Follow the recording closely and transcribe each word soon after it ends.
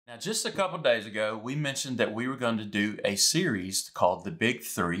Now, just a couple days ago, we mentioned that we were going to do a series called The Big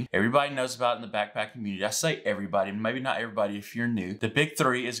Three. Everybody knows about it in the backpack community. I say everybody, maybe not everybody if you're new. The Big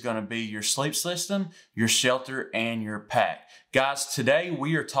Three is going to be your sleep system, your shelter, and your pack. Guys, today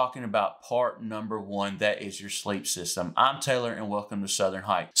we are talking about part number one, that is your sleep system. I'm Taylor and welcome to Southern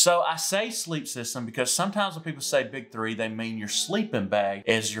Heights. So I say sleep system because sometimes when people say big three, they mean your sleeping bag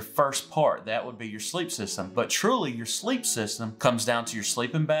as your first part. That would be your sleep system. But truly your sleep system comes down to your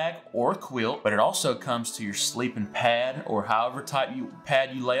sleeping bag or quilt, but it also comes to your sleeping pad or however type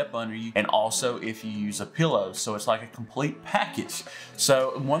pad you lay up under you, and also if you use a pillow. So it's like a complete package.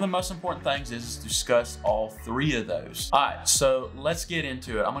 So one of the most important things is to discuss all three of those. All right, so let's get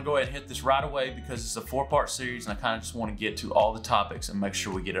into it. I'm gonna go ahead and hit this right away because it's a 4-part series and I kind of just want to get to all the topics and make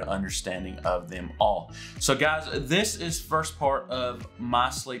sure we get an understanding of them all. So guys, this is first part of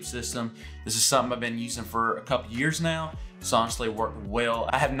my sleep system. This is something I've been using for a couple years now. It's honestly worked well.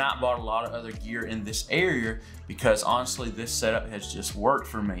 I have not bought a lot of other gear in this area because honestly this setup has just worked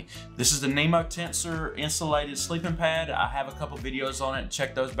for me. This is the Nemo Tensor insulated sleeping pad. I have a couple videos on it.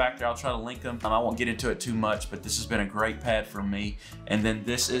 Check those back there. I'll try to link them. I won't get into it too much, but this has been a great pad for me. And then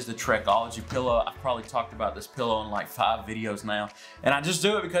this is the Trekology pillow. I've probably talked about this pillow in like 5 videos now. And I just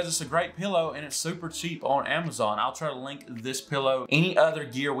do it because it's a great pillow and it's super cheap on Amazon. I'll try to link this pillow. Any other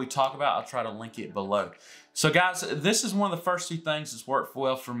gear we talk about, I'll try to link it below. So guys, this is one of the first 2 things that's worked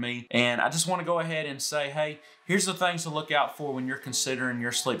well for me. And I just want to go ahead and say, hey, here's the things to look out for when you're considering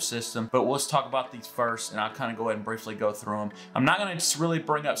your sleep system. But let's talk about these first, and I'll kind of go ahead and briefly go through them. I'm not going to just really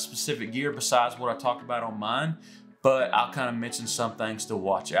bring up specific gear besides what I talked about on mine, but I'll kind of mention some things to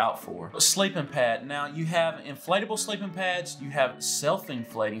watch out for. Sleeping pad. Now you have inflatable sleeping pads, you have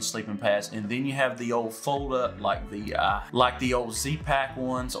self-inflating sleeping pads, and then you have the old fold up like the old Z-Pack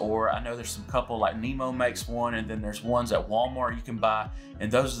ones, or I know there's some couple like Nemo makes one, and then there's ones at Walmart you can buy,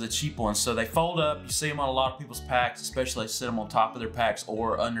 and those are the cheap ones. So they fold up, you see them on a lot of people's packs, especially they sit them on top of their packs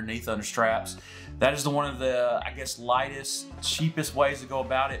or underneath under straps. That is one of the, I guess, lightest, cheapest ways to go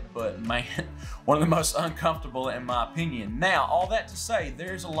about it, but man, one of the most uncomfortable in my opinion. Now, all that to say,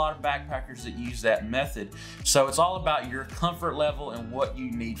 there's a lot of backpackers that use that method. So it's all about your comfort level and what you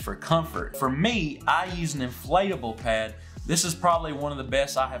need for comfort. For me, I use an inflatable pad. This is probably one of the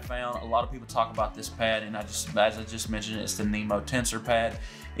best I have found. A lot of people talk about this pad, and as I just mentioned, it's the Nemo Tensor pad.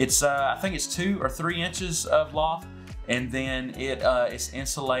 It's, I think it's 2 or 3 inches of loft. And then it's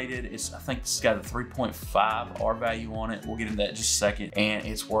insulated. I think it's got a 3.5 R value on it. We'll get into that in just a second. And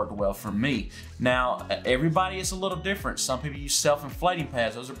it's worked well for me. Now, everybody is a little different. Some people use self-inflating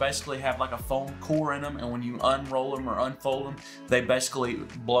pads. Those are basically have like a foam core in them, and when you unroll them or unfold them, they basically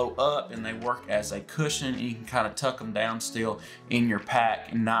blow up and they work as a cushion, and you can kind of tuck them down still in your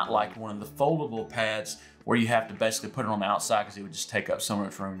pack, and not like one of the foldable pads where you have to basically put it on the outside because it would just take up so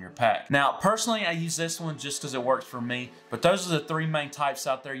much room in your pack. Now, personally, I use this one just because it works for me, but those are the 3 main types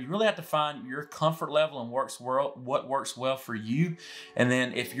out there. You really have to find your comfort level and what works well for you. And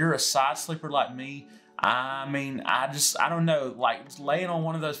then if you're a side sleeper like me, I mean, I don't know, like laying on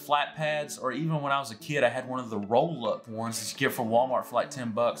one of those flat pads, or even when I was a kid, I had one of the roll-up ones that you get from Walmart for like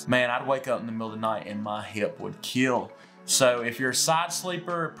 10 bucks. Man, I'd wake up in the middle of the night and my hip would kill. So if you're a side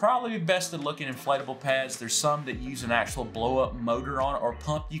sleeper, probably best to look at inflatable pads. There's some that use an actual blow-up motor on it or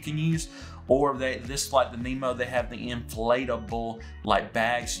pump you can use, or this like the Nemo, they have the inflatable like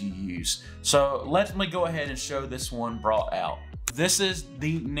bags you use. So let me go ahead and show this one brought out. This is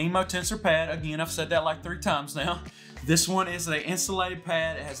the Nemo Tensor pad. Again, I've said that like 3 times now. This one is an insulated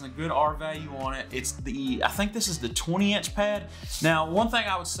pad. It has a good R value on it. I think this is the 20-inch pad. Now, one thing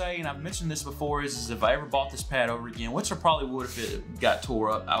I would say, and I've mentioned this before, is if I ever bought this pad over again, which I probably would if it got tore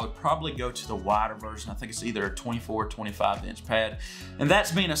up, I would probably go to the wider version. I think it's either a 24 or 25-inch pad. And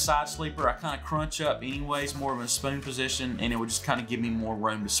that's being a side sleeper. I kind of crunch up anyways, more of a spoon position, and it would just kind of give me more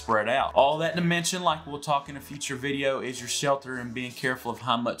room to spread out. All that to mention, like we'll talk in a future video, is your shelter and being careful of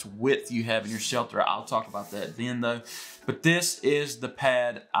how much width you have in your shelter. I'll talk about that then though. But this is the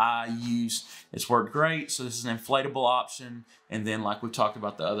pad I use. It's worked great. So this is an inflatable option. And then like we've talked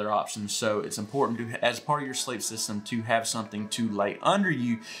about the other options. So it's important to, as part of your sleep system, to have something to lay under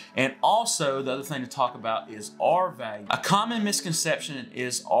you. And also the other thing to talk about is R value. A common misconception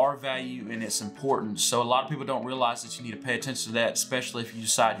is R value, and it's important. So a lot of people don't realize that you need to pay attention to that, especially if you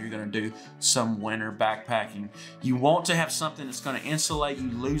decide you're gonna do some winter backpacking. You want to have something that's gonna insulate you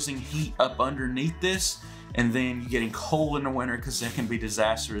losing heat up underneath this. and then you getting cold in the winter because that can be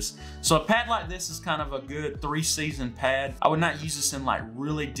disastrous. So a pad like this is kind of a good 3-season pad. I would not use this in like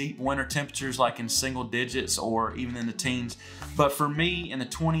really deep winter temperatures like in single digits or even in the teens. But for me in the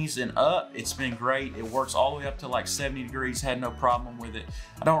 20s and up, it's been great. It works all the way up to like 70 degrees, had no problem with it.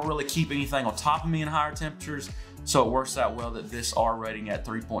 I don't really keep anything on top of me in higher temperatures, so it works out well that this R rating at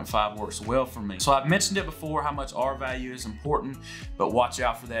 3.5 works well for me. So I've mentioned it before how much R value is important, but watch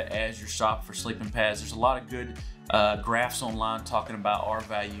out for that as you're shopping for sleeping pads. There's a lot of good graphs online talking about R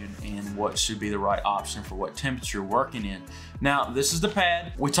value and what should be the right option for what temperature you're working in. Now, this is the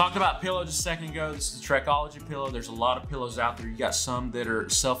pad. We talked about pillow just a second ago. This is the Trekology pillow. There's a lot of pillows out there. You got some that are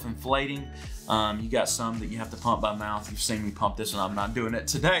self-inflating. You got some that you have to pump by mouth. You've seen me pump this one. I'm not doing it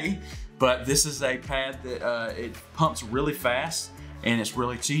today, but this is a pad that it pumps really fast and it's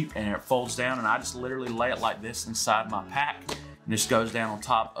really cheap and it folds down, and I just literally lay it like this inside my pack. And this goes down on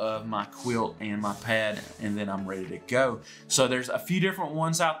top of my quilt and my pad, and then I'm ready to go. So there's a few different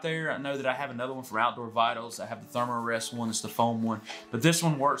ones out there. I know that I have another one from Outdoor Vitals. I have the Thermarest one, it's the foam one, but this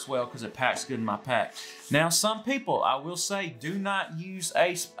one works well because it packs good in my pack. Now, some people, I will say, do not use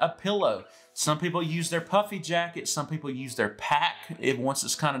a pillow. Some people use their puffy jacket. Some people use their pack. Once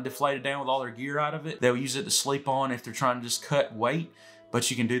it's kind of deflated down with all their gear out of it, they'll use it to sleep on if they're trying to just cut weight. But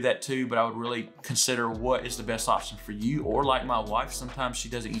you can do that too, but I would really consider what is the best option for you. Or like my wife, sometimes she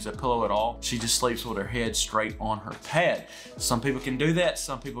doesn't use a pillow at all. She just sleeps with her head straight on her pad. Some people can do that,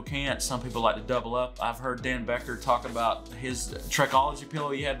 some people can't. Some people like to double up. I've heard Dan Becker talk about his Trekology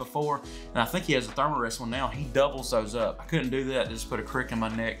pillow he had before, and I think he has a Thermarest one now. He doubles those up. I couldn't do that, just put a crick in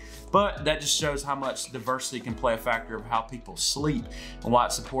my neck. But that just shows how much diversity can play a factor of how people sleep and why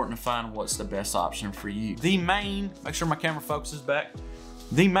it's important to find what's the best option for you. Make sure my camera focuses back.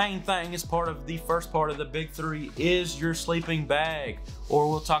 The main thing is part of the first part of the big three is your sleeping bag, or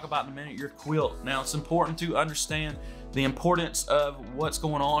we'll talk about in a minute, your quilt. Now, it's important to understand the importance of what's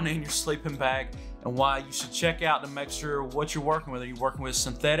going on in your sleeping bag and why you should check out to make sure what you're working with. Are you working with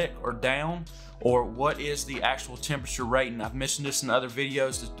synthetic or down, or what is the actual temperature rating? I've mentioned this in other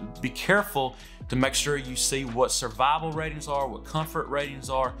videos to be careful to make sure you see what survival ratings are, what comfort ratings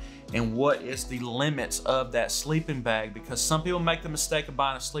are, and what is the limits of that sleeping bag, because some people make the mistake of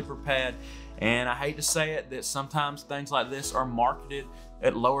buying a sleeper pad, and I hate to say it, that sometimes things like this are marketed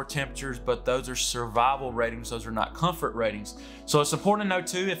at lower temperatures, but those are survival ratings, those are not comfort ratings. So it's important to know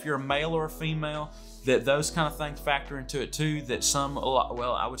too, if you're a male or a female, that those kind of things factor into it too, that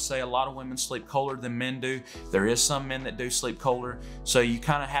I would say a lot of women sleep colder than men do. There is some men that do sleep colder. So you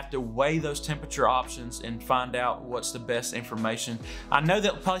kind of have to weigh those temperature options and find out what's the best information. I know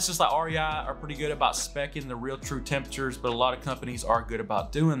that places like REI are pretty good about speccing the real true temperatures, but a lot of companies are good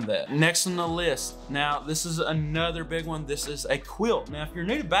about doing that. Next on the list, now this is another big one. This is a quilt. Now, if you're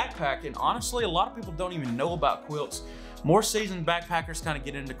new to backpacking, honestly, a lot of people don't even know about quilts. More seasoned backpackers kind of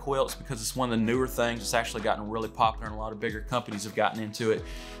get into quilts because it's one of the newer things. It's actually gotten really popular and a lot of bigger companies have gotten into it.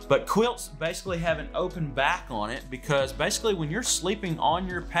 But quilts basically have an open back on it because basically when you're sleeping on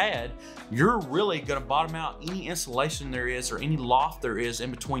your pad, you're really gonna bottom out any insulation there is or any loft there is in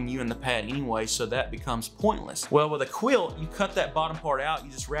between you and the pad anyway, so that becomes pointless. Well, with a quilt, you cut that bottom part out,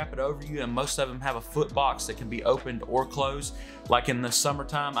 you just wrap it over you, and most of them have a foot box that can be opened or closed. Like in the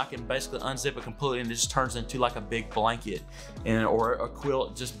summertime, I can basically unzip it completely and it just turns into like a big blanket or a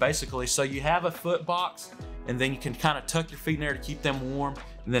quilt, just basically. So you have a foot box and then you can kind of tuck your feet in there to keep them warm.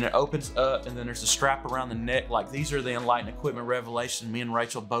 And then it opens up and then there's a strap around the neck. Like these are the Enlightened Equipment Revelation. Me and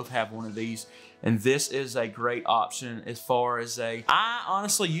Rachel both have one of these. And this is a great option as far as I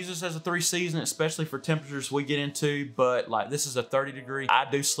honestly use this as a 3-season, especially for temperatures we get into, but like this is a 30 degree. I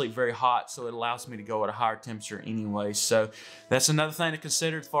do sleep very hot, so it allows me to go at a higher temperature anyway. So that's another thing to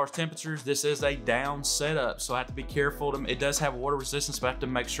consider as far as temperatures. This is a down setup, so I have to be careful. It does have water resistance, but I have to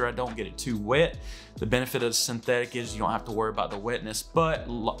make sure I don't get it too wet. The benefit of the synthetic is you don't have to worry about the wetness, but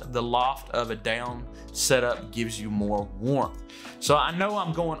the loft of a down setup gives you more warmth. So I know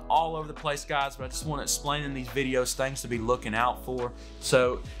I'm going all over the place, guys, but I just want to explain in these videos things to be looking out for.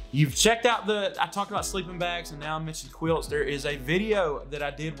 So you've checked out I talked about sleeping bags and now I mentioned quilts. There is a video that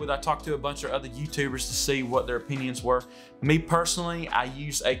I did I talked to a bunch of other YouTubers to see what their opinions were. Me personally, I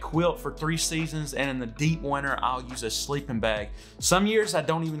use a quilt for 3 seasons, and in the deep winter, I'll use a sleeping bag. Some years I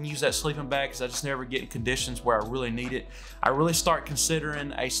don't even use that sleeping bag because I just never get in conditions where I really need it. I really start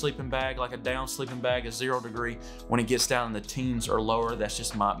considering a sleeping bag, like a down sleeping bag, a 0 degree, when it gets down in the teens or lower. That's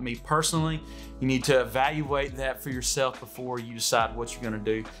just me personally. You need to evaluate that for yourself before you decide what you're gonna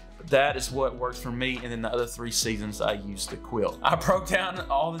do. that is what works for me. And then the other 3 seasons I use the quilt. I broke down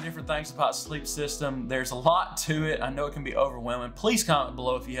all the different things about sleep system. There's a lot to it. I know it can be overwhelming. Please comment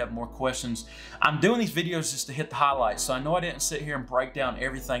below if you have more questions. I'm doing these videos just to hit the highlights. So I know I didn't sit here and break down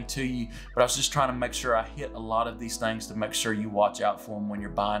everything to you, but I was just trying to make sure I hit a lot of these things to make sure you watch out for them when you're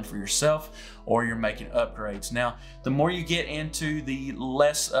buying for yourself or you're making upgrades. Now, the more you get into, the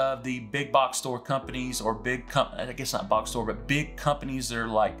less of the big box store companies or I guess not box store, but big companies that are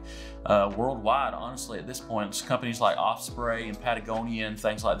like worldwide, honestly, at this point. It's companies like Osprey and Patagonia and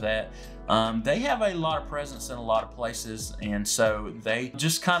things like that. They have a lot of presence in a lot of places, and so they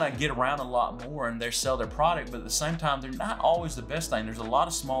just kind of get around a lot more and they sell their product, but at the same time, they're not always the best thing. There's a lot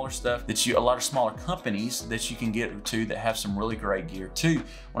of smaller stuff that a lot of smaller companies that you can get to that have some really great gear too.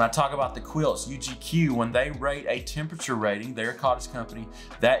 When I talk about the quilts, UGQ, when they rate a temperature rating, they're a cottage company,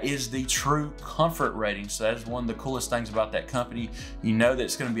 that is the true comfort rating. So that is one of the coolest things about that company. You know that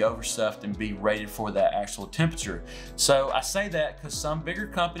it's going to be overstuffed and be rated for that actual temperature. So I say that because some bigger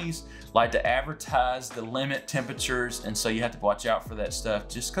companies like to advertise the limit temperatures, and so you have to watch out for that stuff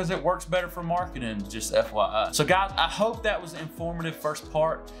just because it works better for marketing, just FYI. So guys, I hope that was an informative first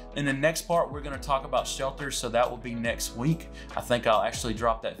part. In the next part, we're going to talk about shelters, so that will be next week. I think I'll actually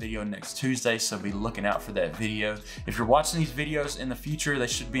drop that video next Tuesday, so be looking out for that video. If you're watching these videos in the future, they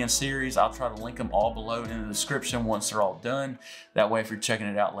should be in series. I'll try to link them all below in the description once they're all done. That way, if you're checking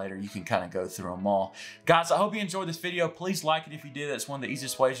it out later, you can kind of go through them all. Guys, I hope you enjoyed this video. Please like it if you did. That's one of the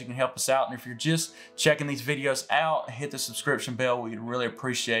easiest ways you can help us out. And if you're just checking these videos out, hit the subscription bell. We'd really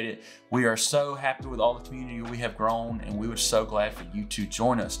appreciate it. We are so happy with all the community we have grown, and we were so glad for you to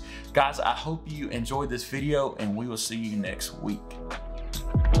join us. Guys, I hope you enjoyed this video, and we will see you next week.